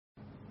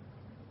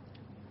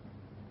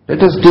Let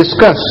us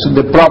discuss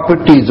the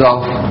properties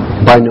of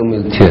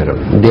binomial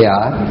theorem. They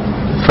are,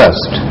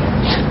 first,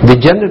 the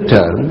general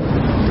term,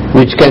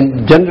 which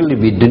can generally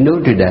be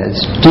denoted as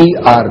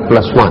TR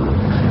plus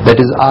 1, that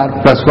is R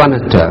plus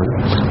 1 term.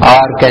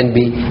 R can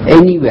be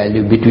any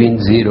value between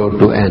 0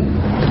 to n,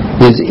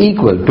 is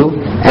equal to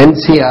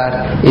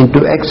NCR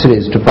into x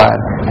raised to power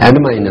n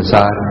minus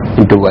r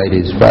into y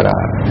raised to power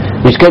r,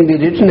 which can be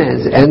written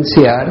as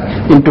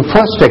NCR into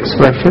first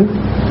expression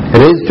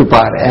raised to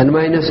power n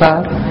minus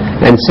r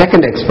and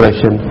second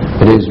expression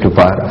raised to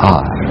power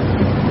r.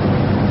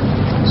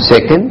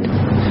 Second,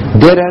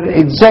 there are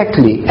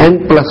exactly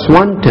n plus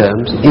 1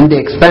 terms in the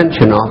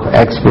expansion of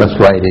x plus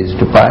y raised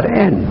to power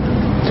n.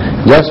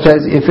 Just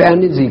as if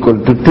n is equal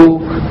to 2,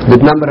 the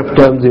number of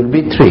terms will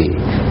be 3.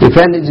 If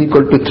n is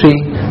equal to 3,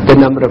 the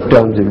number of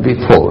terms will be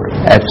 4,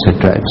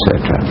 etc.,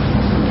 etc.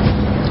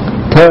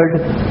 Third,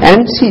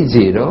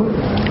 NC0,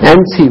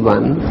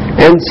 NC1,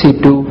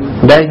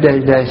 NC2, dash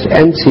dash dash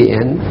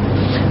NCn,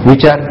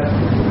 which are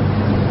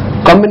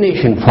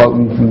combination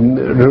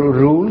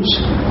rules,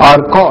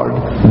 are called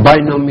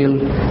binomial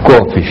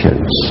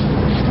coefficients.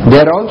 They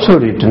are also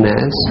written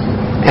as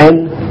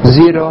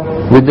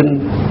N0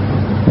 within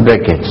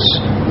brackets,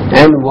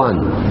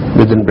 N1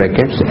 within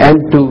brackets,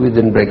 N2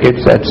 within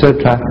brackets,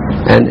 etc.,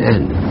 and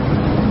N.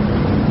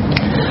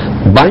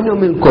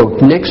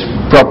 Next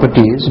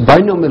property is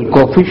binomial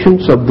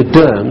coefficients of the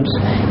terms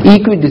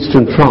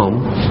equidistant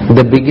from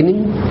the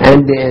beginning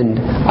and the end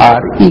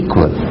are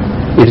equal.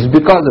 It is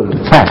because of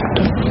the fact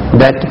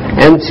that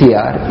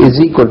NCR is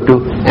equal to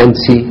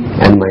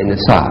NCn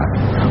minus r.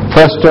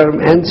 First term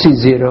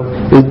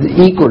NC0 is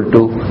equal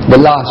to the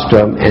last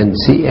term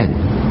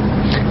NCn.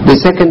 The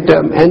second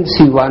term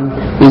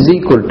NC1 is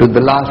equal to the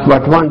last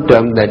but one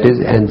term, that is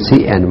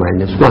NCn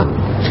minus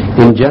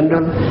 1. In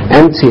general,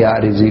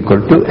 NCR is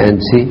equal to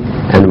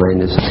NCn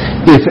minus r.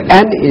 If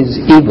n is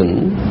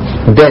even,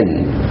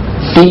 then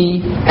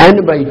T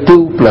n by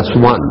 2 plus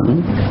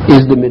 1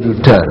 is the middle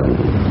term,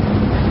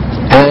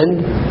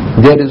 and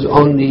there is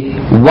only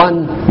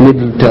one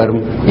middle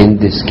term in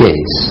this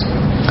case.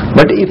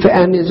 But if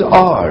n is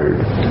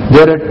odd,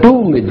 there are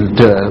two middle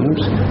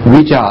terms,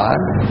 which are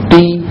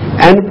T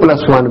n plus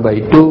 1 by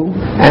 2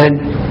 and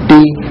T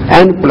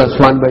n plus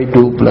 1 by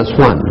 2 plus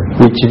 1,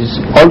 which is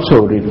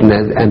also written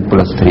as n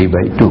plus 3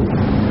 by 2.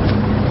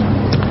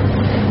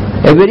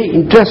 A very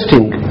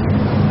interesting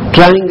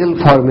triangle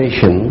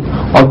formation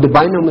of the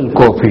binomial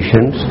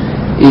coefficients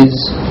is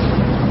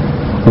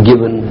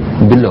given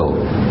below.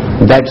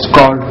 That's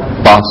called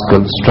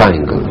Pascal's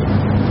triangle.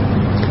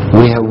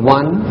 We have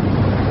 1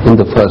 in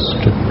the first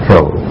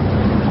row,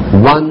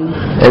 1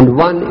 and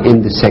 1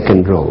 in the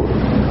second row,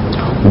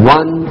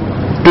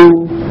 1, 2,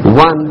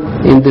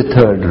 1 in the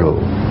third row,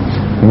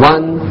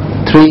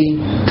 1,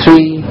 3,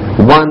 3,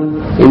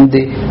 1 in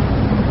the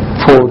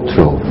fourth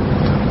row,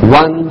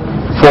 1,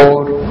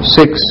 4,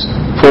 6,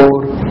 4,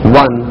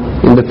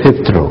 1 in the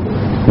fifth row,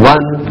 1,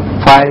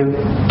 5,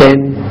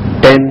 10,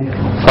 10,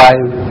 5,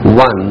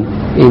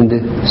 1 in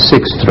the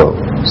sixth row.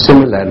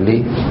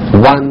 Similarly,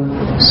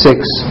 1, 6,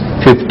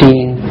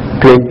 15,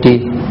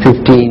 20,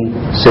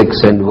 15,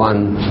 6 and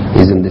 1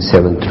 is in the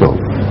seventh row.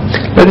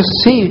 Let us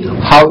see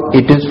how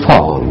it is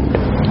formed.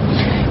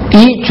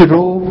 Each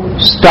row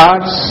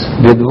starts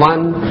with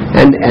 1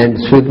 and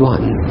ends with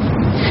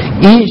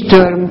 1. Each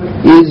term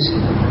is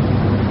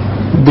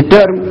the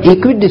term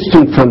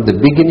equidistant from the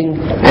beginning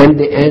and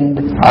the end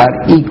are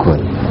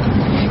equal.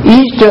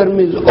 Each term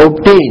is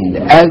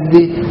obtained as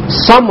the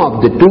sum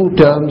of the two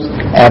terms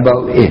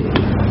above it.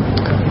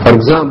 For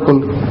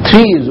example,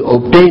 3 is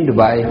obtained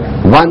by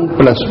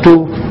 1 plus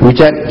 2, which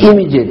are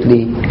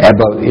immediately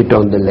above it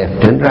on the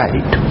left and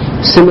right.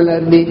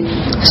 Similarly,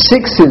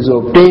 6 is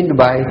obtained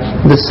by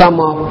the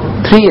sum of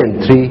 3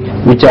 and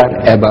 3, which are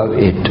above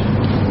it.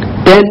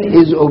 10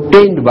 is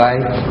obtained by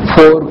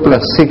 4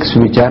 plus 6,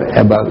 which are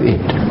above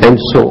it, and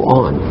so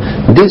on.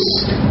 This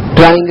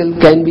triangle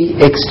can be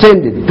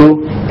extended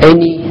to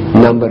any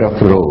number of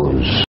rows.